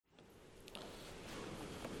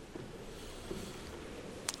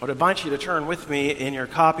I would invite you to turn with me in your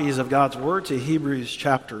copies of God's Word to Hebrews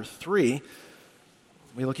chapter 3.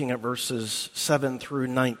 We'll be looking at verses 7 through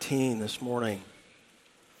 19 this morning.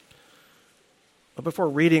 But before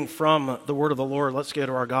reading from the Word of the Lord, let's go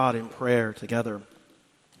to our God in prayer together.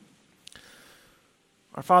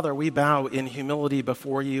 Our Father, we bow in humility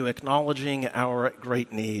before you, acknowledging our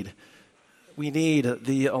great need. We need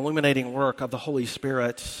the illuminating work of the Holy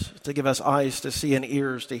Spirit to give us eyes to see and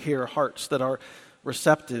ears to hear, hearts that are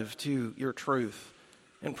receptive to your truth,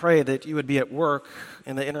 and pray that you would be at work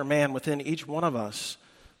in the inner man within each one of us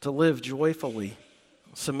to live joyfully,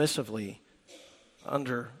 submissively,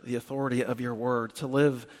 under the authority of your word, to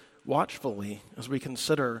live watchfully as we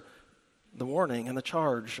consider the warning and the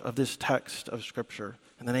charge of this text of Scripture.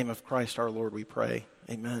 In the name of Christ our Lord we pray.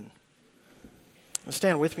 Amen. And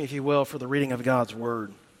stand with me, if you will, for the reading of God's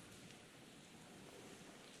word.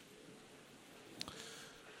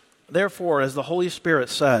 Therefore, as the Holy Spirit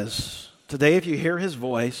says, today if you hear his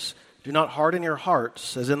voice, do not harden your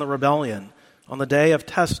hearts as in the rebellion on the day of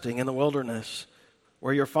testing in the wilderness,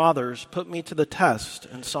 where your fathers put me to the test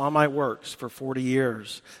and saw my works for 40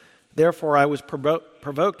 years. Therefore I was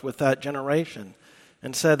provoked with that generation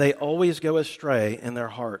and said, they always go astray in their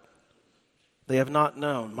heart. They have not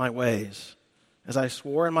known my ways. As I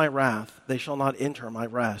swore in my wrath, they shall not enter my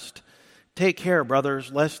rest. Take care,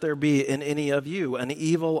 brothers, lest there be in any of you an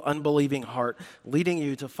evil, unbelieving heart, leading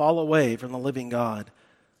you to fall away from the living God.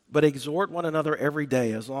 But exhort one another every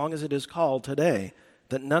day, as long as it is called today,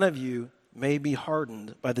 that none of you may be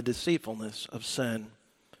hardened by the deceitfulness of sin.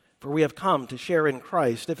 For we have come to share in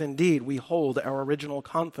Christ, if indeed we hold our original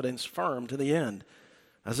confidence firm to the end.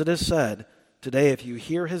 As it is said, today if you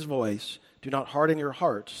hear his voice, do not harden your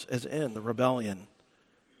hearts as in the rebellion.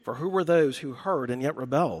 For who were those who heard and yet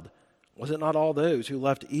rebelled? Was it not all those who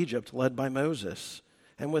left Egypt led by Moses?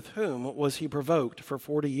 And with whom was he provoked for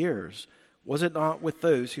 40 years? Was it not with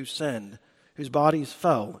those who sinned, whose bodies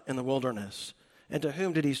fell in the wilderness? And to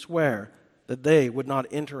whom did he swear that they would not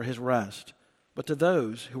enter his rest, but to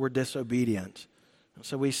those who were disobedient? And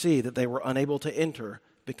so we see that they were unable to enter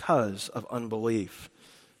because of unbelief.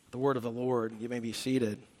 The word of the Lord. You may be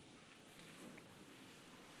seated.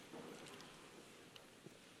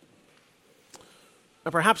 Now,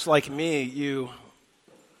 perhaps like me, you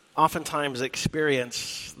oftentimes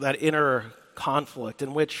experience that inner conflict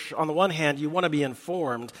in which, on the one hand, you want to be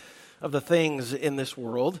informed of the things in this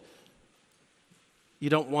world. You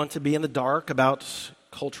don't want to be in the dark about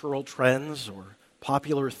cultural trends or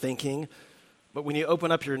popular thinking. But when you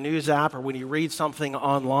open up your news app or when you read something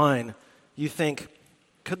online, you think,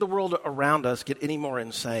 could the world around us get any more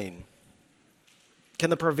insane? Can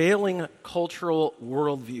the prevailing cultural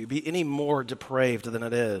worldview be any more depraved than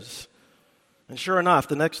it is? And sure enough,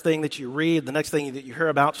 the next thing that you read, the next thing that you hear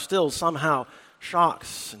about still somehow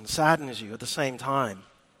shocks and saddens you at the same time.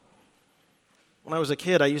 When I was a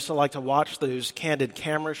kid, I used to like to watch those candid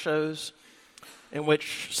camera shows in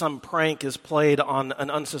which some prank is played on an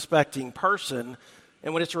unsuspecting person,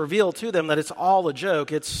 and when it's revealed to them that it's all a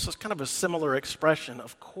joke, it's just kind of a similar expression.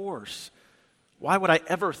 Of course. Why would I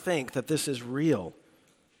ever think that this is real?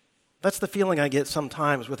 That's the feeling I get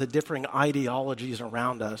sometimes with the differing ideologies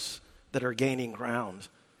around us that are gaining ground.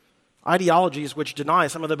 Ideologies which deny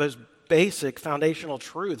some of the most basic foundational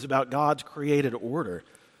truths about God's created order.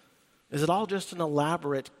 Is it all just an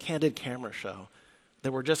elaborate, candid camera show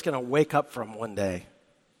that we're just going to wake up from one day?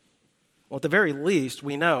 Well, at the very least,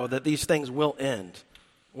 we know that these things will end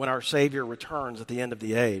when our Savior returns at the end of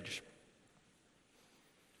the age.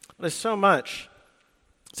 There's so much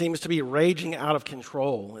seems to be raging out of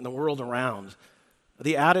control in the world around.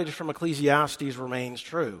 The adage from Ecclesiastes remains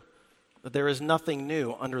true, that there is nothing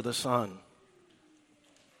new under the sun.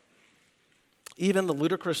 Even the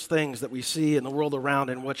ludicrous things that we see in the world around,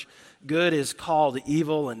 in which good is called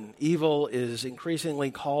evil and evil is increasingly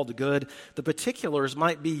called good, the particulars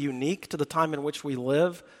might be unique to the time in which we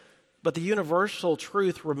live, but the universal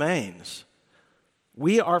truth remains.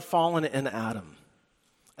 We are fallen in Adam.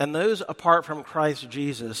 And those apart from Christ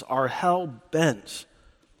Jesus are hell-bent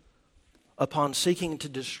upon seeking to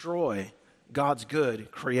destroy God's good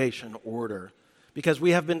creation order, because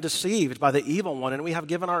we have been deceived by the evil one and we have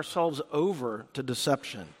given ourselves over to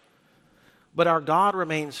deception. But our God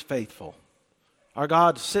remains faithful. Our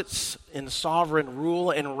God sits in sovereign rule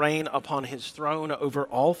and reign upon his throne over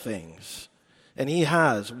all things. And he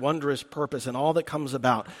has wondrous purpose in all that comes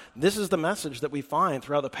about. This is the message that we find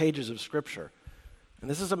throughout the pages of Scripture. And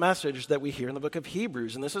this is a message that we hear in the book of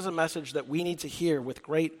Hebrews, and this is a message that we need to hear with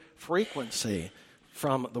great frequency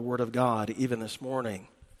from the Word of God, even this morning.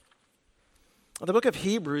 The book of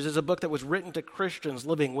Hebrews is a book that was written to Christians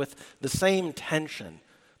living with the same tension,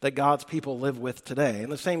 that God's people live with today,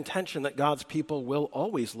 and the same tension that God's people will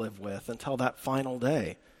always live with until that final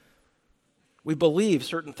day. We believe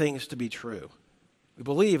certain things to be true. We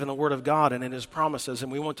believe in the Word of God and in His promises,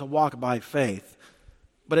 and we want to walk by faith.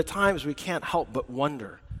 But at times we can't help but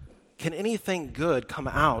wonder, can anything good come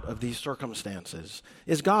out of these circumstances?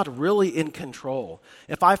 Is God really in control?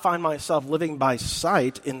 If I find myself living by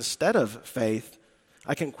sight instead of faith,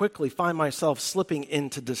 I can quickly find myself slipping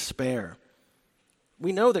into despair.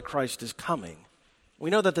 We know that Christ is coming. We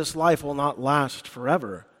know that this life will not last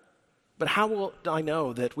forever. But how will I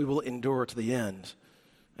know that we will endure to the end?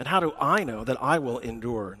 And how do I know that I will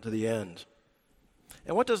endure to the end?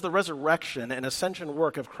 And what does the resurrection and ascension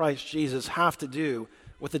work of Christ Jesus have to do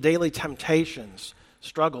with the daily temptations,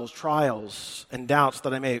 struggles, trials, and doubts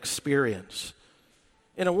that I may experience?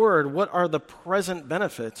 In a word, what are the present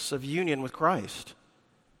benefits of union with Christ?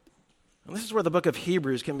 And this is where the book of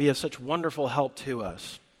Hebrews can be of such wonderful help to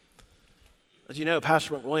us. As you know,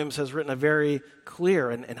 Pastor McWilliams has written a very clear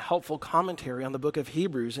and helpful commentary on the book of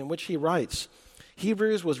Hebrews in which he writes,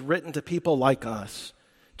 Hebrews was written to people like us,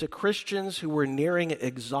 to Christians who were nearing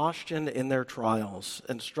exhaustion in their trials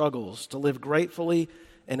and struggles to live gratefully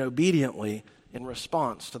and obediently in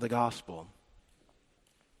response to the gospel.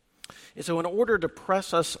 And so in order to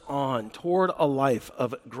press us on toward a life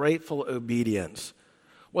of grateful obedience,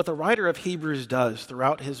 what the writer of Hebrews does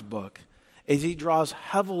throughout his book is he draws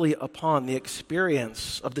heavily upon the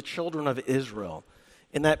experience of the children of Israel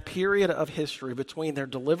in that period of history between their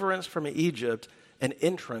deliverance from Egypt and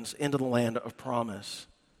entrance into the land of promise.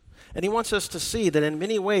 And he wants us to see that in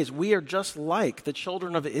many ways we are just like the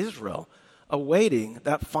children of Israel, awaiting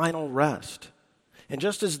that final rest. And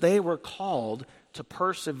just as they were called to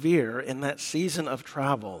persevere in that season of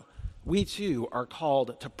travel, we too are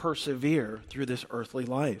called to persevere through this earthly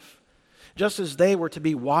life. Just as they were to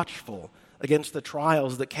be watchful against the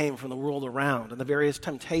trials that came from the world around and the various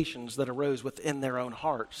temptations that arose within their own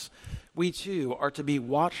hearts, we too are to be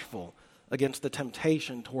watchful against the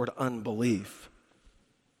temptation toward unbelief.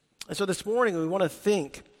 And so this morning we want to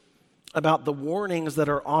think about the warnings that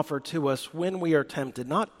are offered to us when we are tempted,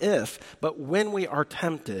 not if, but when we are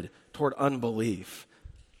tempted toward unbelief.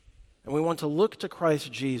 And we want to look to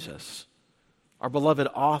Christ Jesus, our beloved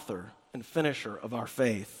author and finisher of our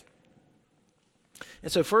faith.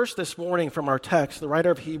 And so first this morning from our text, the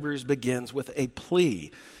writer of Hebrews begins with a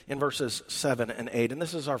plea in verses 7 and 8. And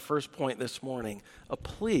this is our first point this morning, a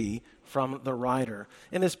plea from the writer.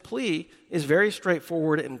 And this plea is very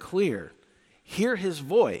straightforward and clear. Hear his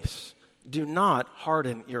voice. Do not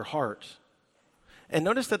harden your heart. And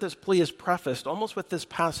notice that this plea is prefaced almost with this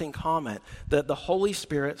passing comment that the Holy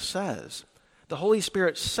Spirit says. The Holy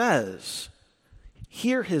Spirit says,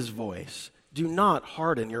 hear his voice. Do not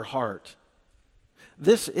harden your heart.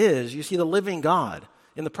 This is, you see, the living God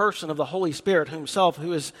in the person of the Holy Spirit himself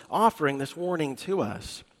who is offering this warning to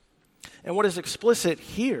us. And what is explicit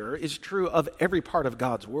here is true of every part of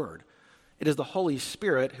God's word. It is the Holy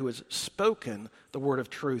Spirit who has spoken the word of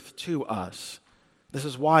truth to us. This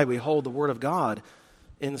is why we hold the word of God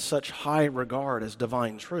in such high regard as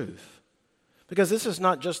divine truth. Because this is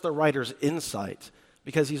not just the writer's insight,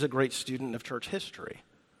 because he's a great student of church history.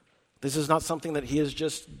 This is not something that he has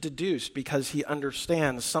just deduced because he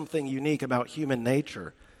understands something unique about human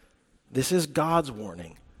nature. This is God's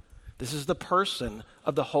warning. This is the person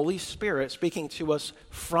of the Holy Spirit speaking to us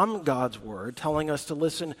from God's word, telling us to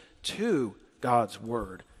listen to God's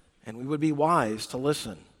word. And we would be wise to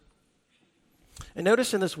listen. And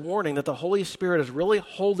notice in this warning that the Holy Spirit is really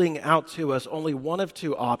holding out to us only one of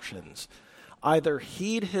two options. Either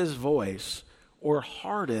heed his voice or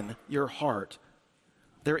harden your heart.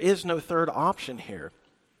 There is no third option here.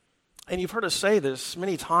 And you've heard us say this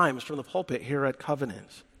many times from the pulpit here at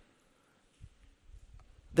Covenant.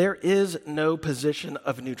 There is no position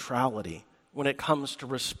of neutrality when it comes to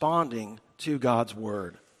responding to God's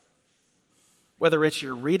word. Whether it's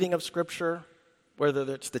your reading of Scripture,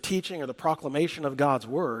 whether it's the teaching or the proclamation of God's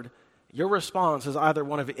word, your response is either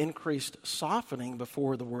one of increased softening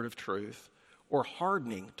before the word of truth or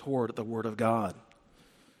hardening toward the word of God.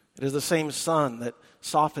 It is the same sun that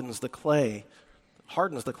softens the clay,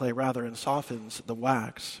 hardens the clay rather, and softens the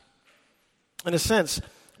wax. In a sense,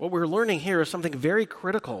 what we're learning here is something very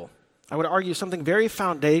critical. I would argue something very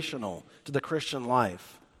foundational to the Christian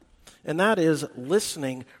life. And that is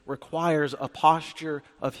listening requires a posture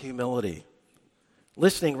of humility.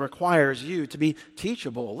 Listening requires you to be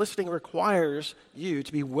teachable. Listening requires you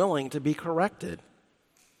to be willing to be corrected.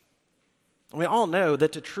 And we all know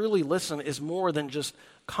that to truly listen is more than just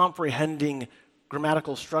comprehending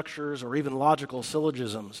grammatical structures or even logical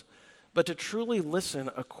syllogisms. But to truly listen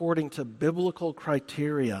according to biblical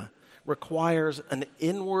criteria requires an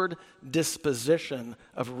inward disposition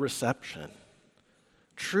of reception.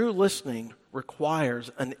 True listening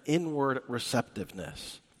requires an inward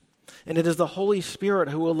receptiveness. And it is the Holy Spirit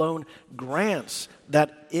who alone grants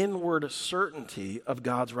that inward certainty of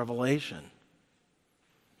God's revelation.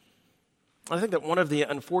 I think that one of the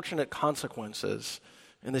unfortunate consequences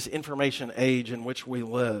in this information age in which we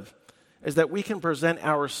live is that we can present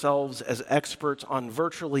ourselves as experts on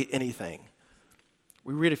virtually anything.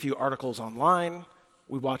 We read a few articles online,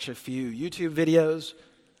 we watch a few YouTube videos,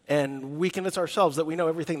 and we convince ourselves that we know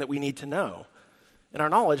everything that we need to know. And our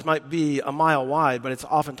knowledge might be a mile wide, but it's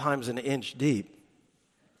oftentimes an inch deep.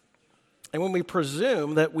 And when we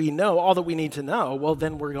presume that we know all that we need to know, well,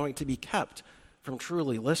 then we're going to be kept from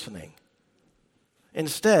truly listening.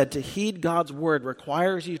 Instead, to heed God's word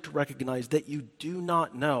requires you to recognize that you do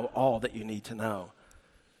not know all that you need to know.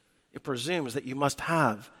 It presumes that you must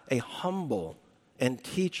have a humble and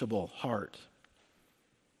teachable heart.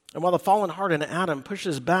 And while the fallen heart in Adam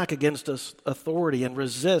pushes back against authority and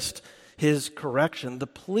resists his correction, the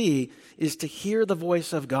plea is to hear the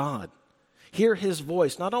voice of God. Hear his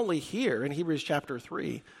voice, not only here in Hebrews chapter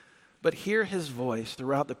 3, but hear his voice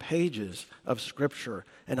throughout the pages of Scripture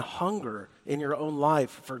and hunger in your own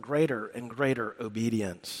life for greater and greater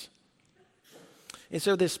obedience. And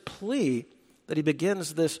so this plea that he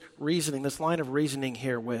begins this reasoning, this line of reasoning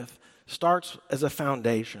here with, starts as a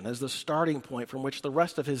foundation, as the starting point from which the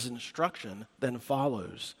rest of his instruction then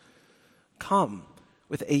follows. Come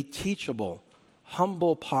with a teachable,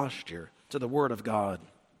 humble posture to the Word of God.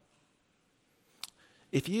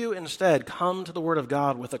 If you instead come to the Word of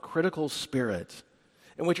God with a critical spirit,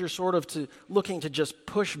 in which you're sort of looking to just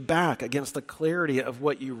push back against the clarity of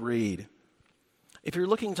what you read, if you're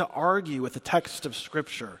looking to argue with the text of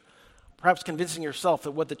Scripture, perhaps convincing yourself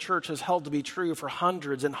that what the church has held to be true for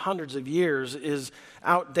hundreds and hundreds of years is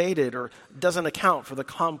outdated or doesn't account for the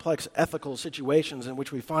complex ethical situations in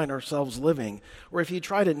which we find ourselves living, or if you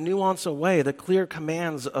try to nuance away the clear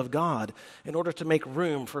commands of God in order to make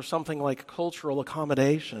room for something like cultural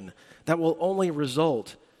accommodation, that will only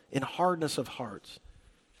result in hardness of heart.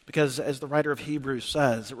 Because as the writer of Hebrews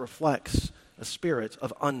says, it reflects a spirit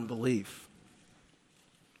of unbelief.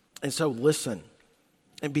 And so listen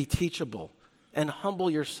and be teachable, and humble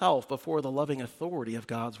yourself before the loving authority of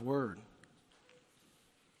God's word.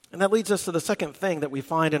 And that leads us to the second thing that we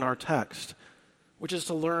find in our text, which is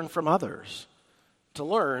to learn from others, to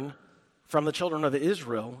learn from the children of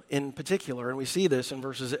Israel in particular, and we see this in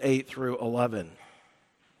verses 8 through 11.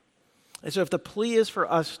 And so if the plea is for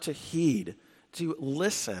us to heed, to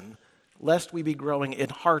listen, lest we be growing in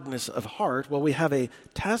hardness of heart, well, we have a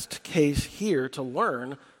test case here to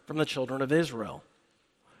learn from the children of Israel.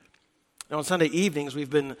 Now, on Sunday evenings, we've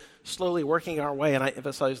been slowly working our way, and I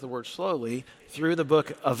emphasize the word slowly, through the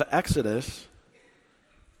book of Exodus.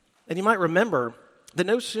 And you might remember that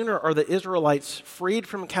no sooner are the Israelites freed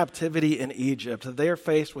from captivity in Egypt than they are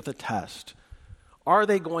faced with a test. Are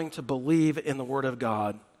they going to believe in the Word of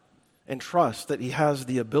God and trust that He has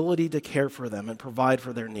the ability to care for them and provide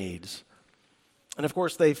for their needs? And of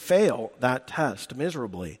course, they fail that test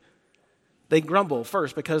miserably. They grumble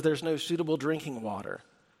first because there's no suitable drinking water.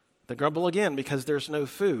 They grumble again because there's no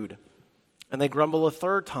food. And they grumble a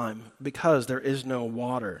third time because there is no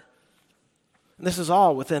water. And this is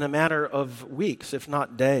all within a matter of weeks, if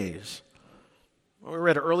not days. We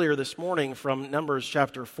read earlier this morning from Numbers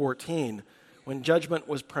chapter 14, when judgment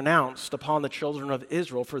was pronounced upon the children of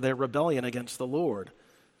Israel for their rebellion against the Lord.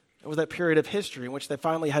 It was that period of history in which they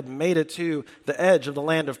finally had made it to the edge of the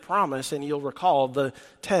land of promise, and you'll recall the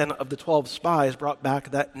 10 of the 12 spies brought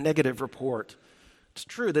back that negative report. It's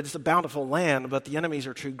true that it's a bountiful land, but the enemies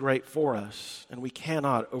are too great for us, and we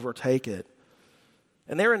cannot overtake it.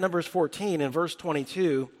 And there in Numbers 14, in verse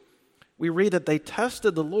 22, we read that they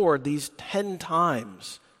tested the Lord these 10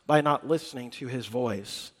 times by not listening to His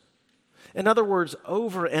voice. In other words,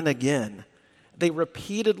 over and again, they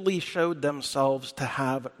repeatedly showed themselves to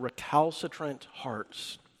have recalcitrant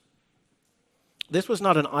hearts. This was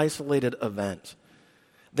not an isolated event.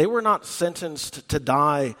 They were not sentenced to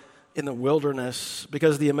die in the wilderness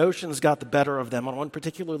because the emotions got the better of them on one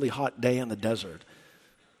particularly hot day in the desert,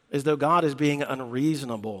 as though God is being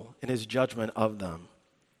unreasonable in His judgment of them.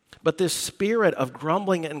 But this spirit of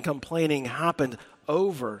grumbling and complaining happened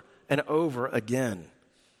over and over again.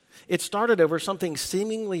 It started over something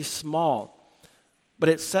seemingly small, but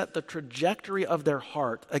it set the trajectory of their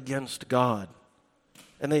heart against God.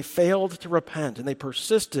 And they failed to repent, and they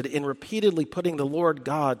persisted in repeatedly putting the Lord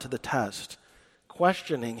God to the test,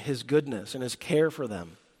 questioning His goodness and His care for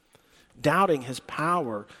them. doubting his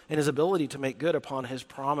power and his ability to make good upon his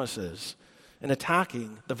promises, and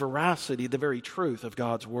attacking the veracity, the very truth of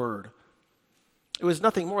God's word. It was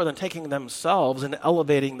nothing more than taking themselves and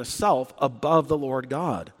elevating the self above the Lord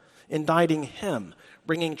God, indicting him,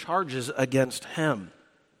 bringing charges against him.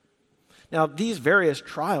 Now, these various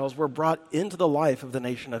trials were brought into the life of the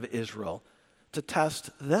nation of Israel to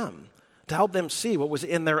test them, to help them see what was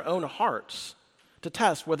in their own hearts, to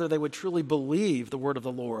test whether they would truly believe the word of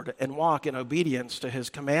the Lord and walk in obedience to his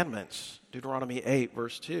commandments. Deuteronomy 8,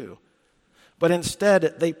 verse 2. But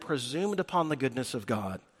instead, they presumed upon the goodness of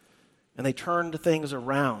God, and they turned things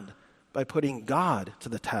around by putting God to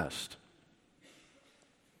the test.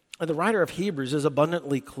 And the writer of Hebrews is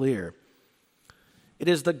abundantly clear. It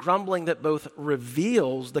is the grumbling that both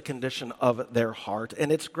reveals the condition of their heart,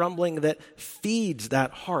 and it's grumbling that feeds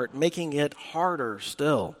that heart, making it harder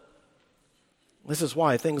still. This is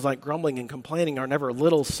why things like grumbling and complaining are never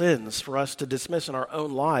little sins for us to dismiss in our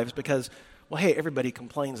own lives because, well, hey, everybody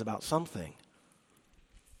complains about something.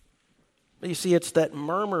 But you see, it's that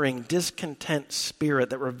murmuring, discontent spirit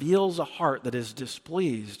that reveals a heart that is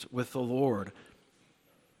displeased with the Lord.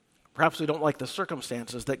 Perhaps we don't like the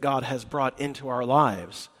circumstances that God has brought into our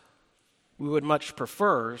lives. We would much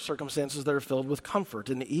prefer circumstances that are filled with comfort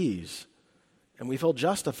and ease. And we feel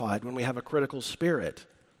justified when we have a critical spirit.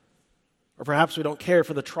 Or perhaps we don't care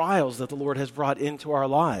for the trials that the Lord has brought into our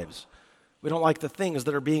lives. We don't like the things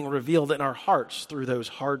that are being revealed in our hearts through those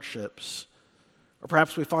hardships. Or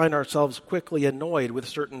perhaps we find ourselves quickly annoyed with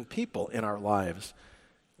certain people in our lives,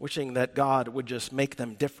 wishing that God would just make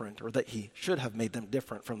them different or that he should have made them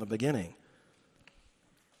different from the beginning.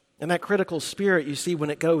 And that critical spirit, you see,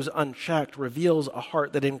 when it goes unchecked, reveals a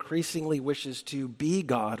heart that increasingly wishes to be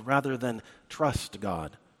God rather than trust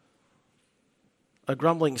God. A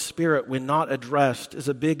grumbling spirit, when not addressed, is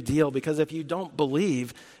a big deal because if you don't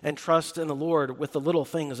believe and trust in the Lord with the little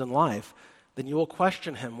things in life, then you will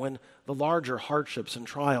question him when the larger hardships and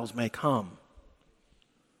trials may come.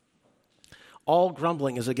 All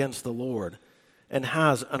grumbling is against the Lord and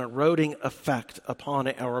has an eroding effect upon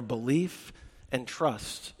our belief and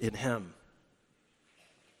trust in him.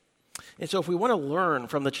 And so if we want to learn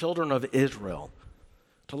from the children of Israel,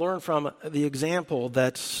 to learn from the example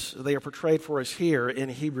that they are portrayed for us here in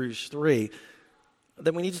Hebrews 3,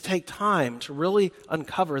 then we need to take time to really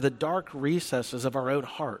uncover the dark recesses of our own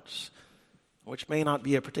hearts, which may not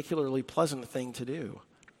be a particularly pleasant thing to do.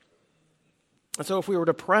 And so if we were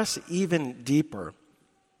to press even deeper,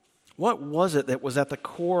 what was it that was at the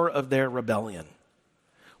core of their rebellion?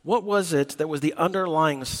 What was it that was the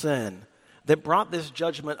underlying sin that brought this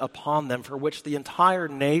judgment upon them for which the entire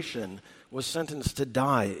nation was sentenced to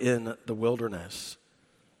die in the wilderness?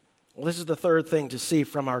 Well, this is the third thing to see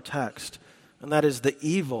from our text, and that is the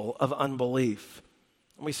evil of unbelief.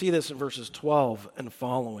 And we see this in verses 12 and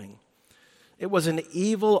following. It was an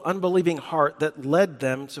evil, unbelieving heart that led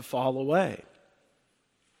them to fall away.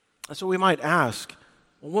 And so we might ask,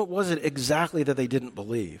 well, what was it exactly that they didn't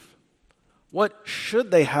believe? What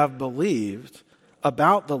should they have believed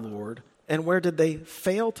about the Lord, and where did they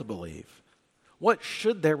fail to believe? What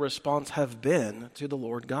should their response have been to the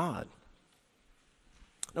Lord God?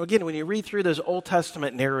 Now again, when you read through those Old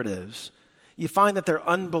Testament narratives, you find that their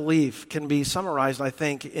unbelief can be summarized, I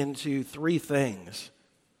think, into three things.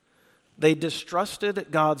 They distrusted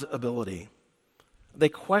God's ability, they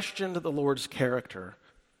questioned the Lord's character,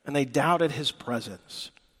 and they doubted his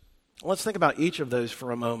presence. Let's think about each of those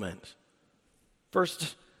for a moment.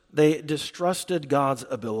 First, they distrusted God's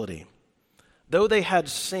ability. Though they had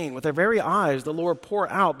seen with their very eyes the Lord pour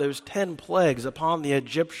out those 10 plagues upon the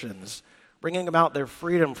Egyptians, bringing about their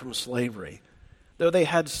freedom from slavery, though they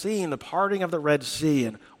had seen the parting of the Red Sea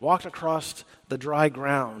and walked across the dry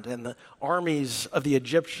ground and the armies of the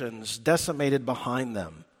Egyptians decimated behind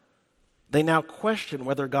them, they now question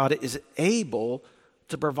whether God is able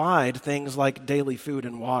to provide things like daily food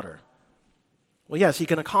and water. Well, yes, he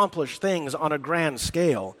can accomplish things on a grand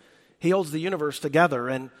scale. He holds the universe together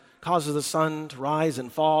and causes the sun to rise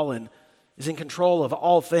and fall and is in control of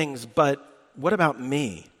all things. But what about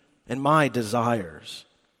me and my desires?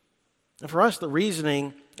 And for us, the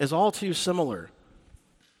reasoning is all too similar.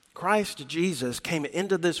 Christ Jesus came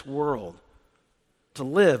into this world to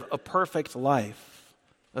live a perfect life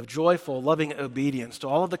of joyful, loving obedience to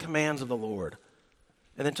all of the commands of the Lord,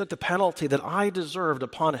 and then took the penalty that I deserved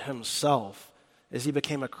upon himself as he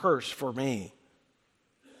became a curse for me,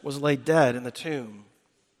 was laid dead in the tomb,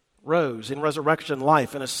 rose in resurrection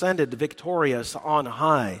life, and ascended victorious on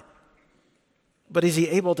high. But is he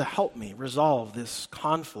able to help me resolve this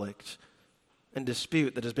conflict and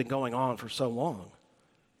dispute that has been going on for so long?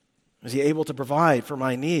 Is he able to provide for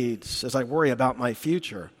my needs as I worry about my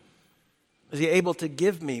future? Is he able to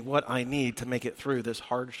give me what I need to make it through this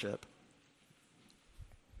hardship?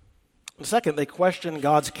 And second, they question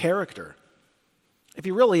God's character. If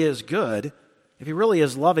he really is good, if he really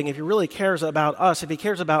is loving, if he really cares about us, if he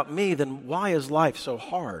cares about me, then why is life so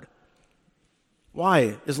hard?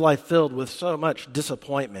 Why is life filled with so much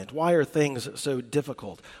disappointment? Why are things so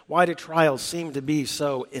difficult? Why do trials seem to be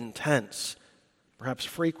so intense, perhaps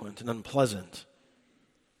frequent and unpleasant?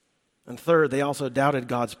 And third, they also doubted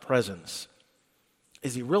God's presence.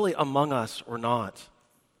 Is he really among us or not?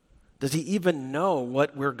 Does he even know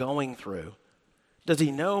what we're going through? Does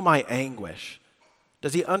he know my anguish?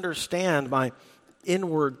 Does he understand my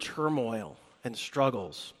inward turmoil and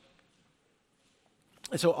struggles?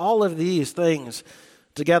 And so all of these things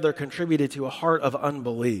together contributed to a heart of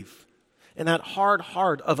unbelief. And that hard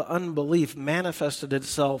heart of unbelief manifested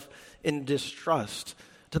itself in distrust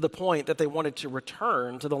to the point that they wanted to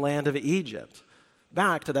return to the land of Egypt,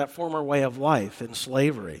 back to that former way of life in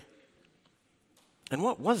slavery. And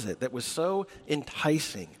what was it that was so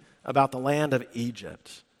enticing about the land of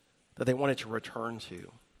Egypt that they wanted to return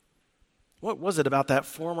to? What was it about that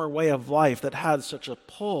former way of life that had such a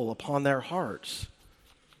pull upon their hearts?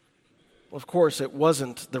 Well, of course, it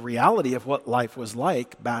wasn't the reality of what life was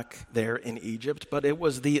like back there in Egypt, but it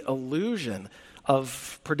was the illusion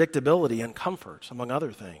of predictability and comfort, among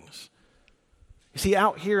other things. You see,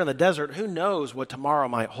 out here in the desert, who knows what tomorrow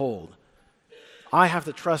might hold? I have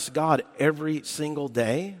to trust God every single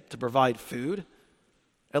day to provide food.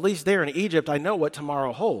 At least there in Egypt, I know what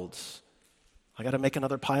tomorrow holds. I got to make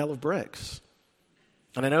another pile of bricks.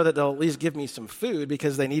 And I know that they'll at least give me some food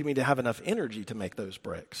because they need me to have enough energy to make those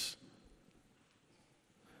bricks.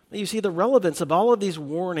 You see, the relevance of all of these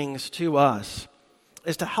warnings to us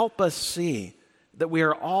is to help us see that we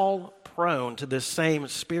are all prone to this same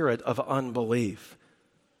spirit of unbelief.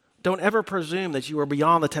 Don't ever presume that you are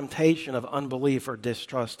beyond the temptation of unbelief or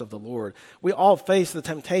distrust of the Lord. We all face the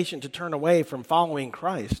temptation to turn away from following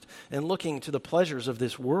Christ and looking to the pleasures of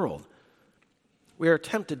this world. We are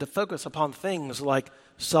tempted to focus upon things like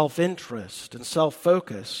self-interest and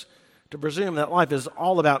self-focus, to presume that life is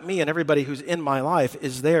all about me and everybody who's in my life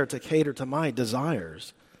is there to cater to my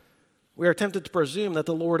desires. We are tempted to presume that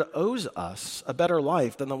the Lord owes us a better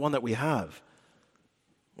life than the one that we have.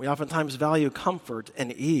 We oftentimes value comfort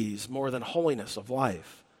and ease more than holiness of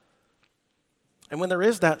life. And when there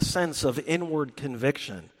is that sense of inward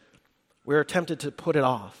conviction, we are tempted to put it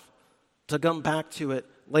off, to come back to it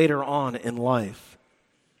later on in life,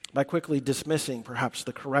 by quickly dismissing perhaps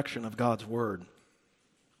the correction of God's word.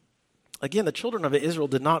 Again, the children of Israel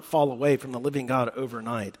did not fall away from the living God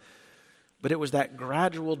overnight, but it was that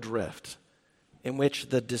gradual drift in which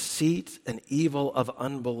the deceit and evil of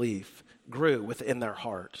unbelief grew within their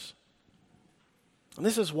hearts. And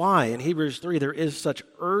this is why in Hebrews 3 there is such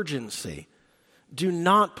urgency. Do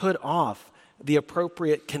not put off the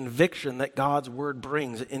appropriate conviction that God's word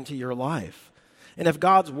brings into your life. And if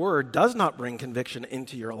God's word does not bring conviction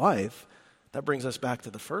into your life, that brings us back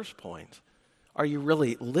to the first point. Are you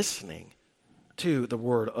really listening to the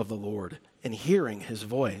word of the Lord and hearing his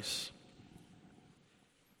voice?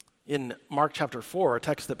 In Mark chapter 4, a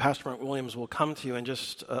text that Pastor Brent Williams will come to in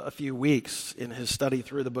just a few weeks in his study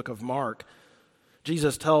through the book of Mark,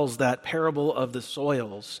 Jesus tells that parable of the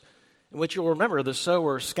soils, in which you'll remember the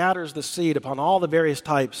sower scatters the seed upon all the various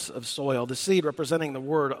types of soil, the seed representing the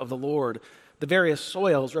word of the Lord, the various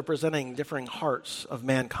soils representing differing hearts of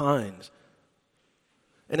mankind.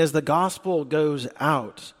 And as the gospel goes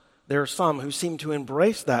out, there are some who seem to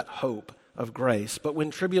embrace that hope of grace, but when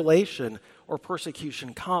tribulation or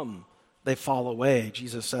persecution come, they fall away,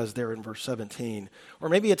 Jesus says there in verse 17. Or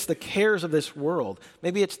maybe it's the cares of this world.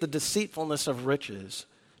 Maybe it's the deceitfulness of riches.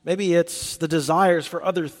 Maybe it's the desires for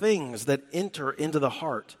other things that enter into the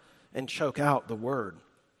heart and choke out the word.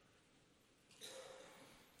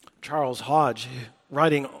 Charles Hodge,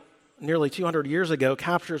 writing nearly 200 years ago,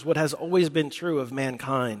 captures what has always been true of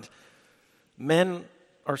mankind. Men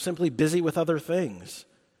are simply busy with other things.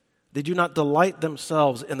 They do not delight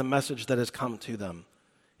themselves in the message that has come to them.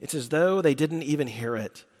 It's as though they didn't even hear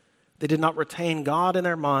it. They did not retain God in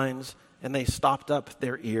their minds, and they stopped up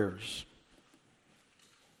their ears.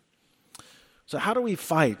 So how do we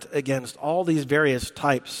fight against all these various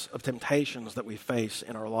types of temptations that we face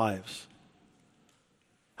in our lives?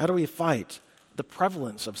 How do we fight the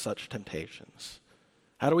prevalence of such temptations?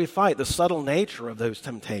 How do we fight the subtle nature of those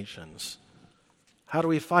temptations? How do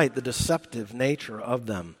we fight the deceptive nature of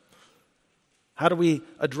them? How do we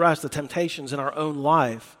address the temptations in our own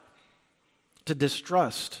life to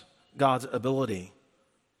distrust God's ability,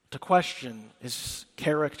 to question his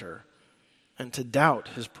character, and to doubt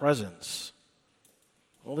his presence.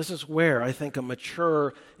 Well, this is where I think a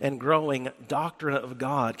mature and growing doctrine of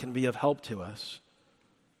God can be of help to us.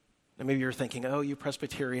 And maybe you're thinking, oh, you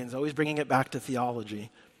Presbyterians, always bringing it back to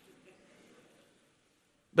theology.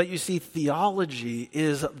 But you see, theology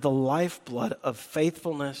is the lifeblood of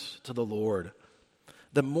faithfulness to the Lord.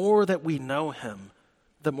 The more that we know him,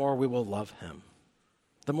 the more we will love him.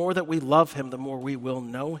 The more that we love him, the more we will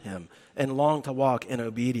know him and long to walk in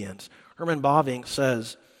obedience. Herman Bavinck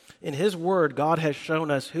says, in his word, God has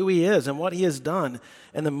shown us who he is and what he has done.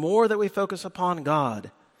 And the more that we focus upon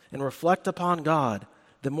God and reflect upon God,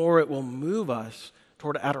 the more it will move us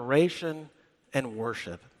toward adoration and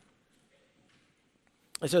worship.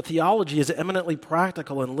 And so theology is eminently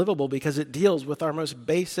practical and livable because it deals with our most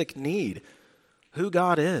basic need, who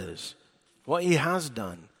God is, what he has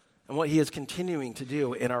done, and what he is continuing to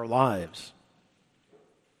do in our lives.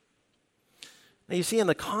 Now you see, in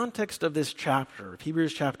the context of this chapter, of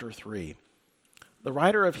Hebrews chapter 3, the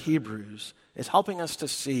writer of Hebrews is helping us to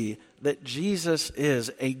see that Jesus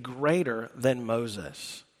is a greater than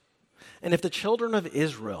Moses. And if the children of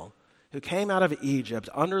Israel, who came out of Egypt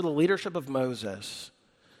under the leadership of Moses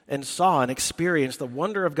and saw and experienced the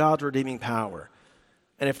wonder of God's redeeming power,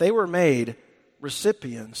 and if they were made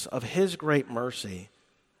recipients of his great mercy,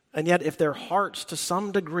 and yet if their hearts to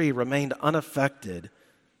some degree remained unaffected,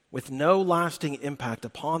 with no lasting impact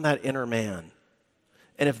upon that inner man,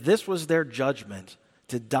 and if this was their judgment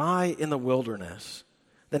to die in the wilderness,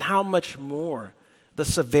 then how much more the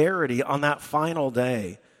severity on that final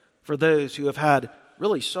day for those who have had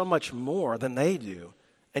really so much more than they do,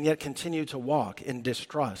 and yet continue to walk in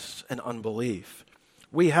distrust and unbelief.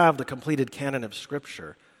 We have the completed canon of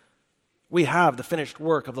Scripture. We have the finished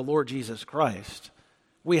work of the Lord Jesus Christ.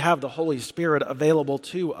 We have the Holy Spirit available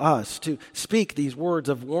to us to speak these words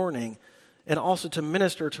of warning and also to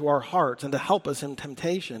minister to our hearts and to help us in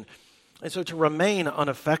temptation. And so to remain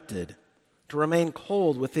unaffected, to remain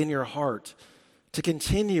cold within your heart, to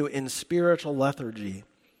continue in spiritual lethargy,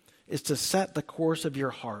 is to set the course of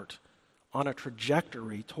your heart on a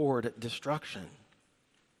trajectory toward destruction.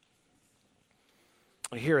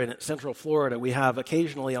 Here in Central Florida, we have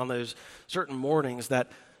occasionally on those certain mornings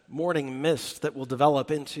that morning mist that will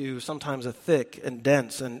develop into sometimes a thick and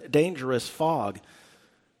dense and dangerous fog.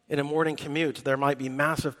 In a morning commute, there might be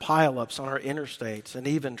massive pileups on our interstates and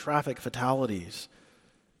even traffic fatalities.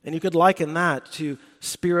 And you could liken that to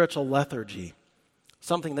spiritual lethargy,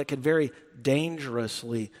 something that could very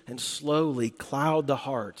dangerously and slowly cloud the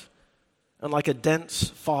heart, and like a dense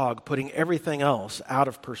fog, putting everything else out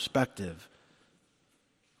of perspective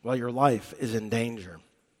while your life is in danger.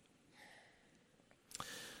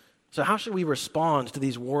 So how should we respond to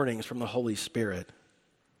these warnings from the Holy Spirit?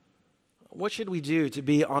 What should we do to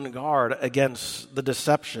be on guard against the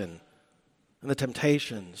deception and the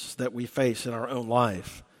temptations that we face in our own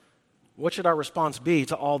life? What should our response be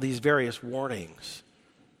to all these various warnings?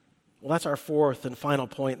 Well, that's our fourth and final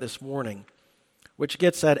point this morning, which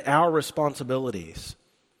gets at our responsibilities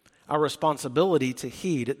to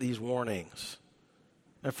heed these warnings.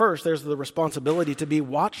 And first, there's the responsibility to be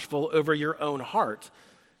watchful over your own heart.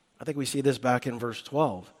 I think we see this back in verse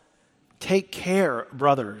 12. Take care,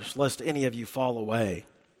 brothers, lest any of you fall away.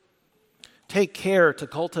 Take care to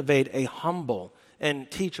cultivate a humble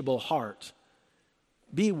and teachable heart.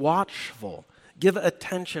 Be watchful. Give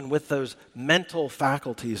attention with those mental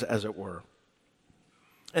faculties, as it were.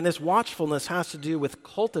 And this watchfulness has to do with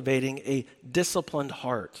cultivating a disciplined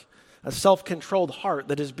heart, a self-controlled heart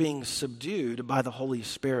that is being subdued by the Holy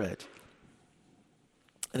Spirit.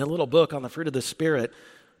 In a little book on the fruit of the Spirit,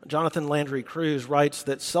 Jonathan Landry Cruz writes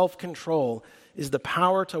that self-control is the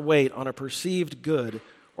power to wait on a perceived good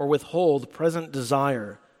or withhold present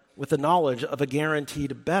desire with the knowledge of a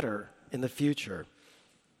guaranteed better in the future.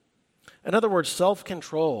 In other words,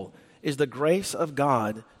 self-control is the grace of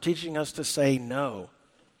God teaching us to say no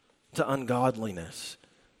to ungodliness,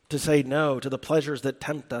 to say no to the pleasures that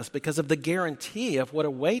tempt us because of the guarantee of what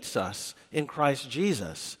awaits us in Christ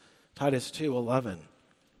Jesus, Titus 2:11.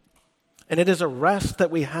 And it is a rest that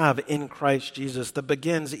we have in Christ Jesus that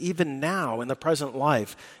begins even now in the present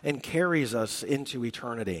life and carries us into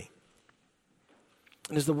eternity.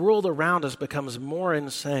 And as the world around us becomes more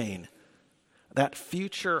insane, that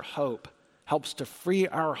future hope helps to free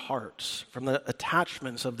our hearts from the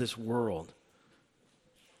attachments of this world.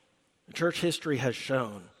 Church history has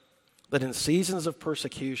shown that in seasons of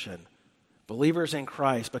persecution, believers in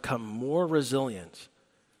Christ become more resilient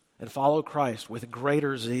and follow Christ with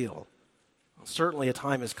greater zeal. Certainly a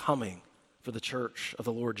time is coming for the church of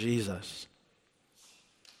the Lord Jesus.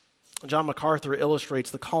 John MacArthur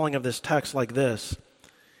illustrates the calling of this text like this.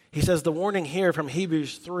 He says the warning here from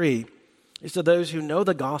Hebrews 3 is to those who know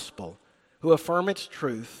the gospel, who affirm its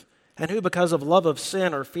truth, and who, because of love of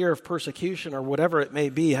sin or fear of persecution or whatever it may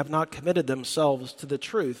be, have not committed themselves to the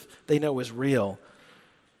truth they know is real.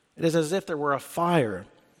 It is as if there were a fire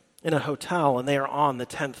in a hotel and they are on the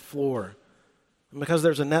 10th floor. And because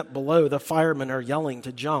there's a net below, the firemen are yelling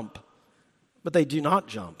to jump. But they do not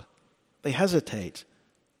jump. They hesitate.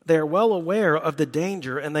 They are well aware of the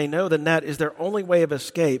danger and they know the net is their only way of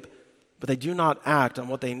escape, but they do not act on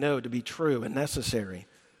what they know to be true and necessary.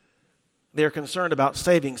 They are concerned about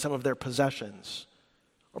saving some of their possessions.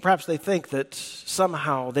 Or perhaps they think that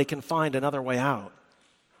somehow they can find another way out.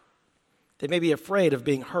 They may be afraid of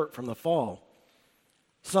being hurt from the fall.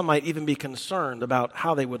 Some might even be concerned about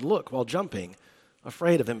how they would look while jumping,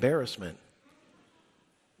 afraid of embarrassment.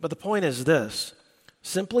 But the point is this: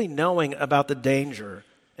 simply knowing about the danger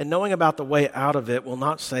and knowing about the way out of it will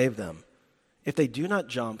not save them. If they do not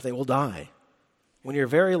jump, they will die. When your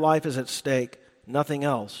very life is at stake, nothing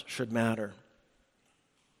else should matter.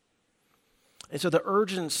 And so the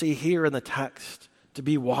urgency here in the text to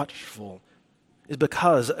be watchful is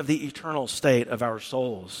because of the eternal state of our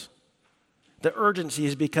souls. The urgency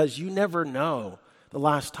is because you never know the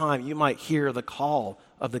last time you might hear the call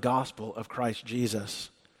of the gospel of Christ Jesus.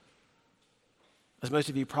 As most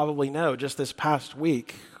of you probably know, just this past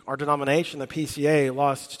week, our denomination, the PCA,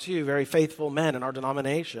 lost two very faithful men in our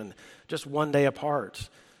denomination, just one day apart,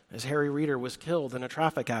 as Harry Reeder was killed in a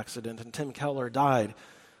traffic accident and Tim Keller died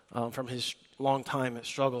from his long-time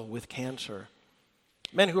struggle with cancer.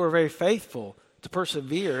 Men who were very faithful to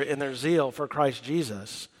persevere in their zeal for Christ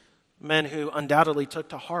Jesus. Men who undoubtedly took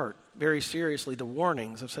to heart very seriously the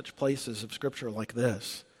warnings of such places of Scripture like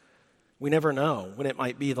this. We never know when it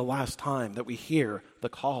might be the last time that we hear the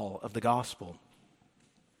call of the gospel.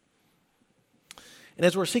 And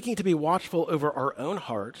as we're seeking to be watchful over our own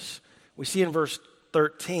hearts, we see in verse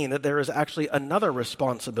 13 that there is actually another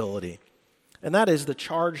responsibility, and that is the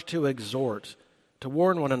charge to exhort, to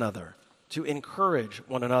warn one another, to encourage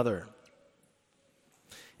one another.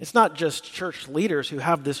 It's not just church leaders who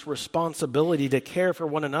have this responsibility to care for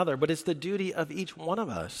one another, but it's the duty of each one of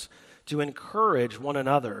us to encourage one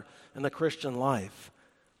another in the Christian life,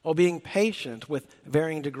 while being patient with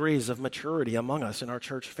varying degrees of maturity among us in our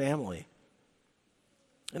church family.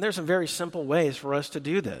 And there's some very simple ways for us to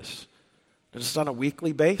do this. Just on a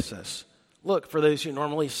weekly basis. Look for those who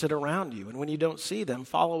normally sit around you, and when you don't see them,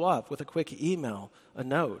 follow up with a quick email, a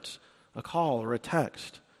note, a call, or a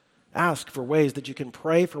text. Ask for ways that you can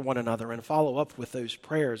pray for one another and follow up with those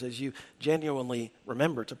prayers as you genuinely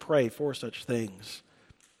remember to pray for such things.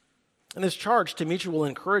 And this charge to mutual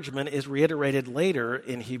encouragement is reiterated later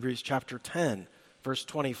in Hebrews chapter 10, verse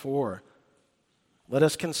 24. Let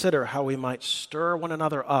us consider how we might stir one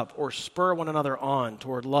another up or spur one another on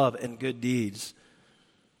toward love and good deeds.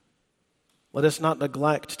 Let us not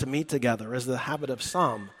neglect to meet together as the habit of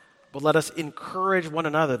some, but let us encourage one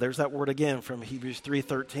another. There's that word again from Hebrews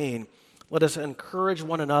 3:13. Let us encourage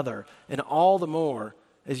one another, and all the more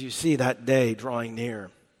as you see that day drawing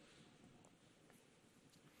near.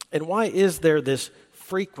 And why is there this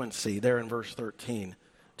frequency there in verse 13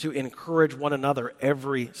 to encourage one another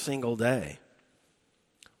every single day?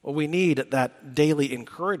 Well, we need that daily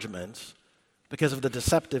encouragement because of the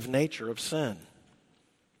deceptive nature of sin.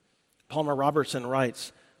 Palmer Robertson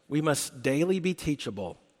writes, "We must daily be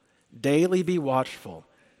teachable, daily be watchful,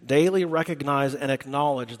 daily recognize and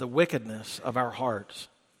acknowledge the wickedness of our hearts."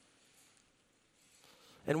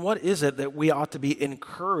 And what is it that we ought to be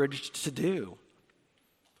encouraged to do?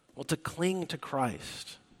 Well, to cling to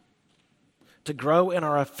Christ, to grow in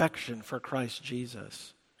our affection for Christ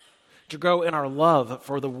Jesus, to grow in our love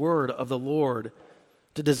for the word of the Lord,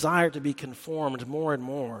 to desire to be conformed more and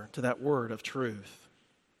more to that word of truth.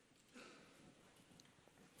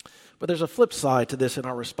 But there's a flip side to this in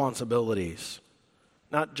our responsibilities.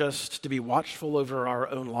 Not just to be watchful over our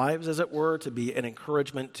own lives, as it were, to be an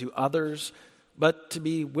encouragement to others, but to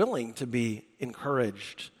be willing to be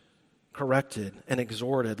encouraged, corrected, and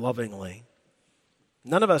exhorted lovingly.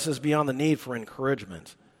 None of us is beyond the need for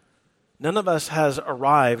encouragement. None of us has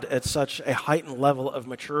arrived at such a heightened level of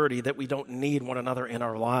maturity that we don't need one another in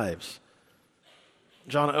our lives.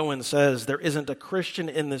 John Owen says, "There isn't a Christian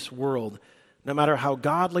in this world, no matter how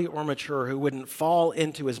godly or mature, who wouldn't fall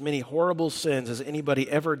into as many horrible sins as anybody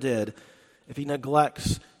ever did if he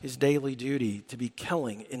neglects his daily duty to be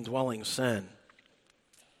killing indwelling sin."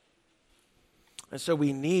 And so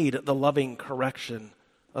we need the loving correction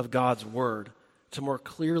of God's word to more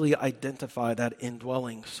clearly identify that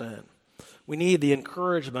indwelling sin. We need the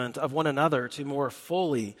encouragement of one another to more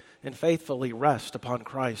fully and faithfully rest upon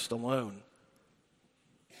Christ alone.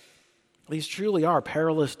 These truly are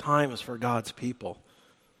perilous times for God's people.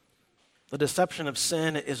 The deception of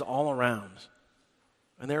sin is all around,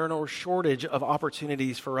 and there are no shortage of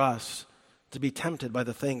opportunities for us to be tempted by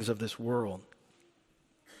the things of this world.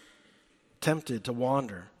 Tempted to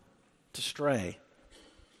wander, to stray,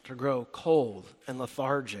 to grow cold and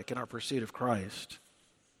lethargic in our pursuit of Christ.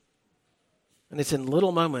 And it's in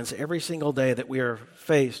little moments every single day that we are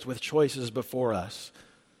faced with choices before us.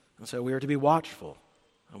 And so we are to be watchful,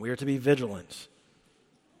 and we are to be vigilant.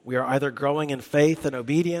 We are either growing in faith and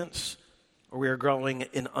obedience, or we are growing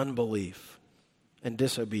in unbelief and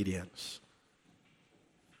disobedience.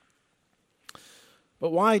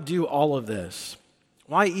 But why do all of this?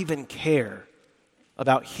 Why even care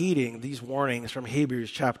about heeding these warnings from Hebrews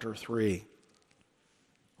chapter 3?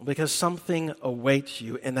 Well, because something awaits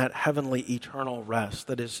you in that heavenly eternal rest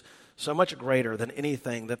that is so much greater than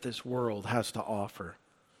anything that this world has to offer.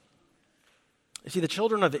 You see, the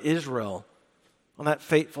children of Israel on that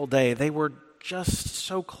fateful day, they were just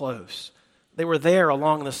so close. They were there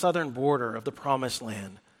along the southern border of the promised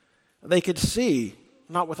land. They could see,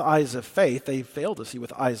 not with eyes of faith, they failed to see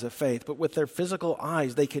with eyes of faith, but with their physical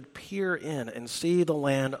eyes, they could peer in and see the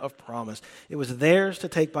land of promise. It was theirs to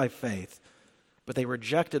take by faith, but they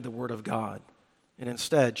rejected the word of God and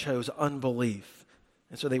instead chose unbelief.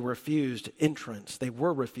 And so they refused entrance. They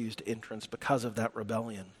were refused entrance because of that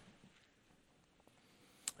rebellion.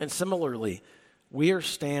 And similarly, we are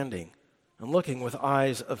standing and looking with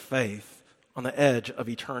eyes of faith on the edge of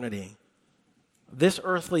eternity. This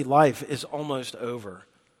earthly life is almost over.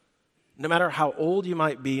 No matter how old you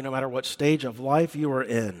might be, no matter what stage of life you are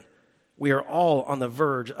in, we are all on the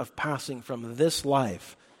verge of passing from this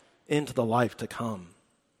life into the life to come.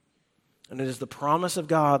 And it is the promise of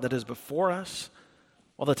God that is before us,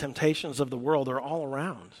 while the temptations of the world are all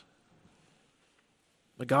around.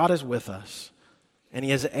 But God is with us, and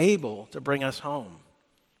He is able to bring us home.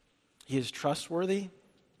 He is trustworthy,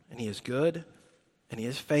 and He is good, and He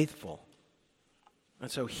is faithful. And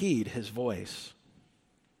so heed His voice.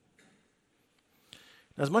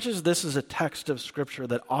 As much as this is a text of Scripture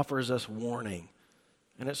that offers us warning,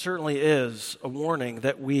 and it certainly is a warning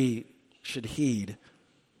that we should heed,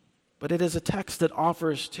 but it is a text that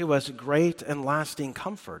offers to us great and lasting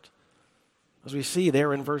comfort. As we see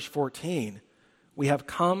there in verse 14, we have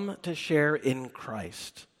come to share in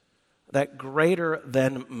Christ, that greater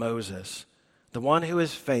than Moses, the one who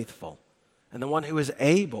is faithful, and the one who is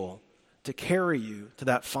able to carry you to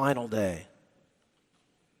that final day.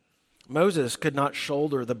 Moses could not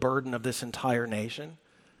shoulder the burden of this entire nation.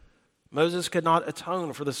 Moses could not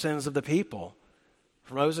atone for the sins of the people.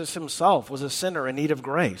 For Moses himself was a sinner in need of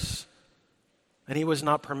grace, and he was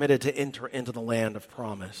not permitted to enter into the land of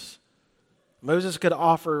promise. Moses could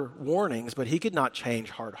offer warnings, but he could not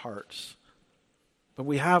change hard hearts. But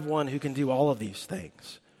we have one who can do all of these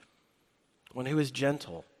things. One who is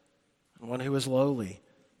gentle, and one who is lowly,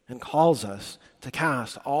 and calls us to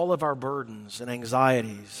cast all of our burdens and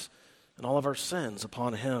anxieties and all of our sins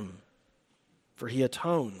upon Him. For He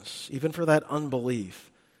atones, even for that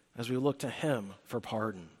unbelief, as we look to Him for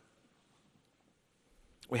pardon.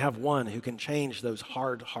 We have one who can change those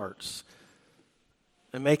hard hearts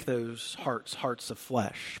and make those hearts hearts of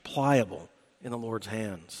flesh, pliable in the Lord's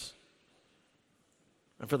hands.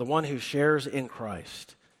 And for the one who shares in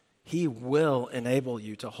Christ, He will enable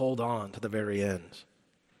you to hold on to the very end.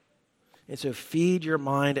 And so feed your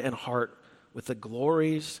mind and heart with the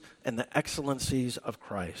glories and the excellencies of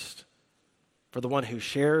Christ. For the one who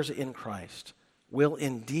shares in Christ will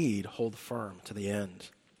indeed hold firm to the end.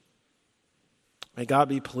 May God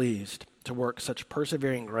be pleased to work such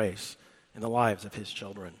persevering grace in the lives of His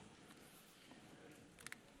children.